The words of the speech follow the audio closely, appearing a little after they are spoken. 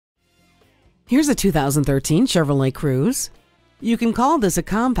Here's a 2013 Chevrolet Cruze. You can call this a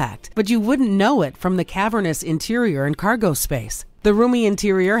compact, but you wouldn't know it from the cavernous interior and cargo space. The roomy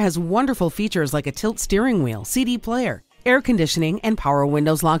interior has wonderful features like a tilt steering wheel, CD player, air conditioning, and power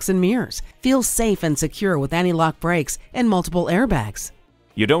windows, locks, and mirrors. Feel safe and secure with anti-lock brakes and multiple airbags.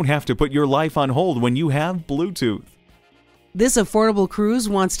 You don't have to put your life on hold when you have Bluetooth. This affordable Cruze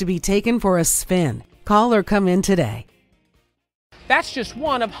wants to be taken for a spin. Call or come in today. That's just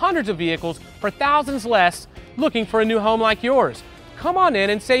one of hundreds of vehicles for thousands less looking for a new home like yours. Come on in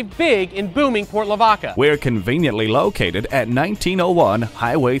and save big in booming Port-Lavaca. We're conveniently located at 1901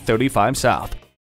 Highway 35 South.